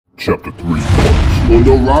Chapter 3. On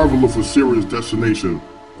the arrival of Assyria's destination,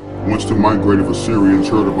 once the migrated Assyrians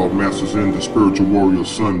heard about Master Zen, the spiritual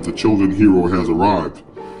warrior's son, the chosen hero has arrived.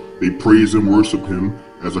 They praise and worship him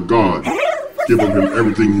as a god, giving him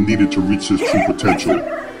everything he needed to reach his true potential.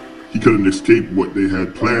 He couldn't escape what they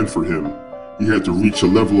had planned for him. He had to reach a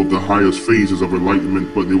level of the highest phases of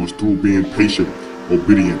enlightenment, but it was through being patient,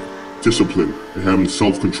 obedient, disciplined, and having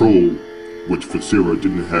self-control, which Visera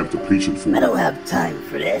didn't have the patience for. I don't have time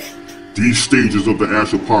for this. These stages of the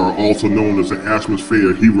astral power, also known as the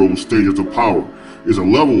atmosphere hero stages of power, is a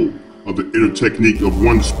level of the inner technique of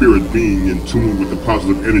one spirit being in tune with the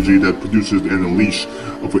positive energy that produces an unleash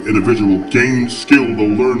of an individual gains skill or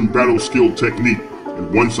learn battle skill technique,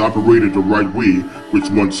 and once operated the right way, with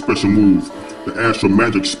one special move, the astral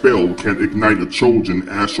magic spell can ignite a chosen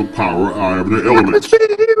astral power eye of the elements, which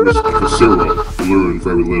Visera learned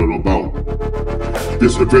very little about.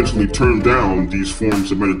 This eventually turned down these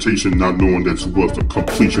forms of meditation, not knowing that it was the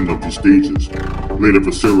completion of these stages. Later,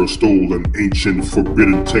 Visera stole an ancient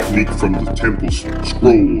forbidden technique from the temple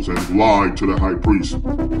scrolls and lied to the high priest.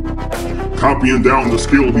 Copying down the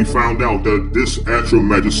skill, he found out that this astral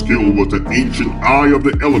magic skill was the ancient eye of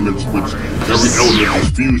the elements, which every element is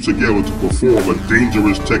fused together to perform a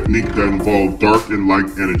dangerous technique that involved dark and light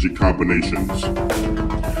energy combinations.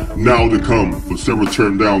 Now to come, Visera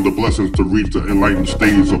turned down the blessings to reach the enlightened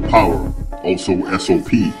stage of power, also SOP.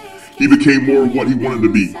 He became more what he wanted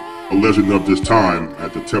to be, a legend of this time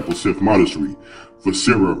at the Temple Sith Monastery.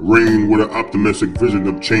 Visera reigned with an optimistic vision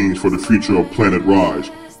of change for the future of Planet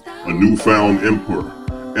Rise, a newfound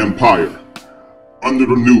empire, under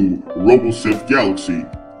the new Robo-Sith galaxy,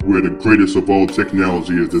 where the greatest of all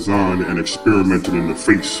technology is designed and experimented in the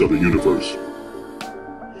face of the universe.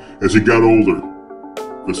 As he got older,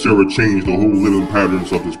 Visera changed the whole living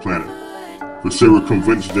patterns of this planet. Visera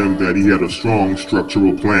convinced them that he had a strong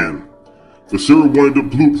structural plan. Visera wanted a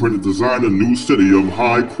blueprint to design a new city of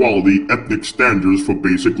high-quality ethnic standards for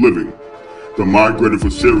basic living. The migrated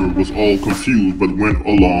Visera was all confused but went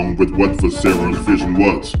along with what Visera's vision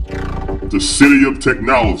was. The City of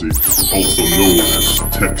Technology, also known as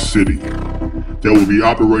Tech City, that will be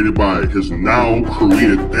operated by his now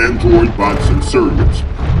created android bots and surrogates,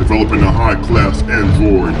 developing a high-class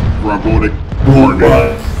android robotic army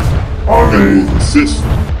that will assist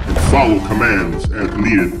and follow commands as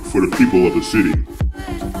needed for the people of the city.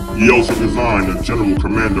 He also designed a general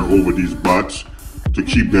commander over these bots to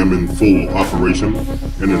keep them in full operation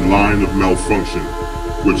and in line of malfunction,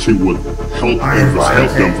 which he would help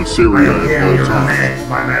them for Syria at all times.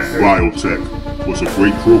 Biotech was a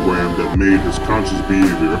great program that made his conscious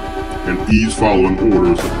behavior and ease following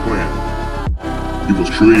orders and plan. He was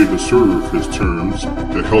created to serve his terms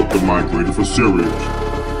to help the migrated Viserians.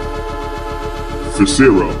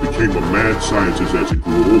 Visera became a mad scientist as he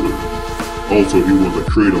grew older. Also, he was a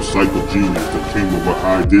creative psycho genius that came up with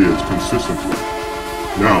ideas consistently.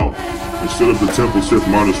 Now, instead of the Temple Sith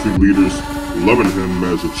Monastery leaders loving him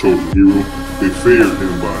as a chosen hero, they feared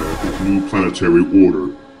him by his new planetary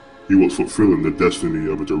order. He was fulfilling the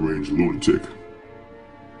destiny of a deranged lunatic.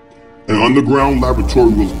 An underground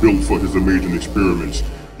laboratory was built for his amazing experiments,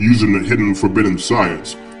 using the hidden forbidden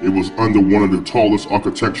science. It was under one of the tallest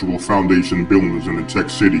architectural foundation buildings in the Tech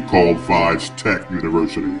City called Vice Tech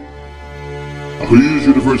University. A huge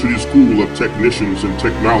university school of technicians and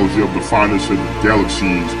technology of the finest in the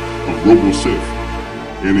galaxies of Robo-Sith.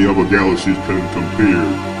 Any other galaxies couldn't compare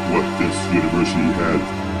what this university had.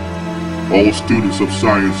 All students of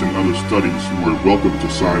science and other studies were welcome to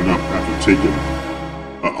sign up after taking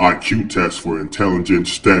an IQ test for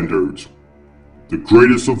intelligence standards. The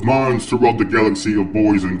greatest of minds throughout the galaxy of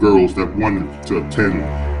boys and girls that wanted to attend,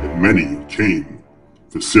 and many came.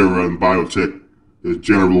 Visera and Biotech, his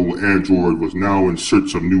general android, was now in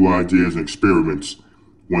search of new ideas and experiments,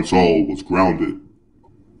 once all was grounded.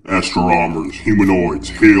 Astral armors, humanoids,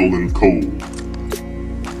 hail and cold.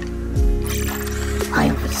 I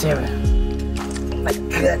am Visera. My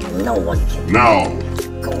God, no one can. Now,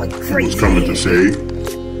 Going he crazy. was coming to say,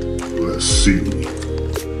 let's see.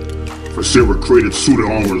 Visera created suited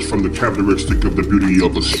armors from the characteristic of the beauty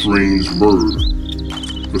of a strange bird.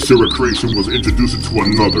 Visera creation was introduced to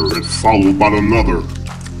another and followed by another.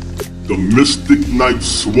 The Mystic Knight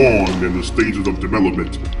Swan in the stages of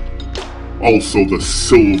development. Also the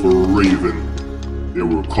Silver Raven, they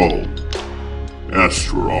were called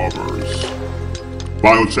Astral Armors.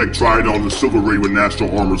 Biotech tried on the Silver Raven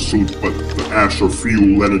Astral Armor suit, but the astral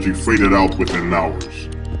fuel energy faded out within hours.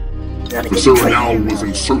 Visera now was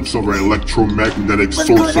in search of an electromagnetic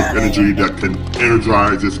source of energy that can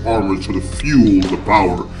energize its armor to fuel the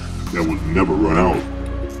power that would never run out.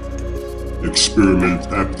 experiment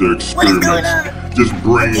after experiment, just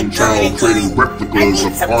brainchild creating replicas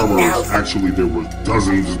of armors. Actually, there were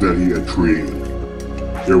dozens that he had created.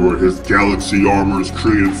 There were his galaxy armors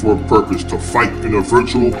created for a purpose, to fight in a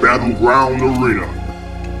virtual battleground arena.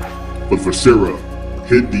 But Viscera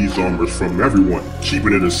hid these armors from everyone,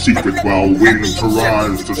 keeping it a secret while waiting to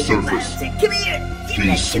rise to surface.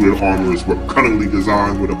 These suited armors were cunningly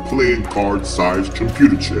designed with a playing card-sized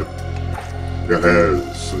computer chip that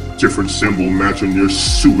has a different symbol matching their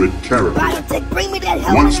suited character.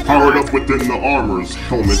 Once powered up within the armor's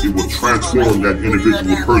helmet, it will transform that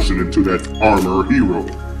individual person into that armor hero.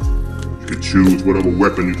 You can choose whatever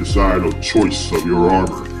weapon you decide or choice of your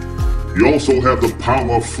armor. You also have the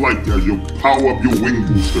power of flight as you power up your wing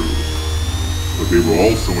boosters. But they were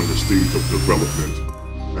also in the stage of development.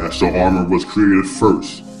 Astro Armor was created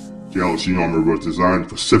first. Galaxy Armor was designed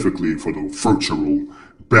specifically for the virtual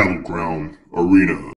battleground arena.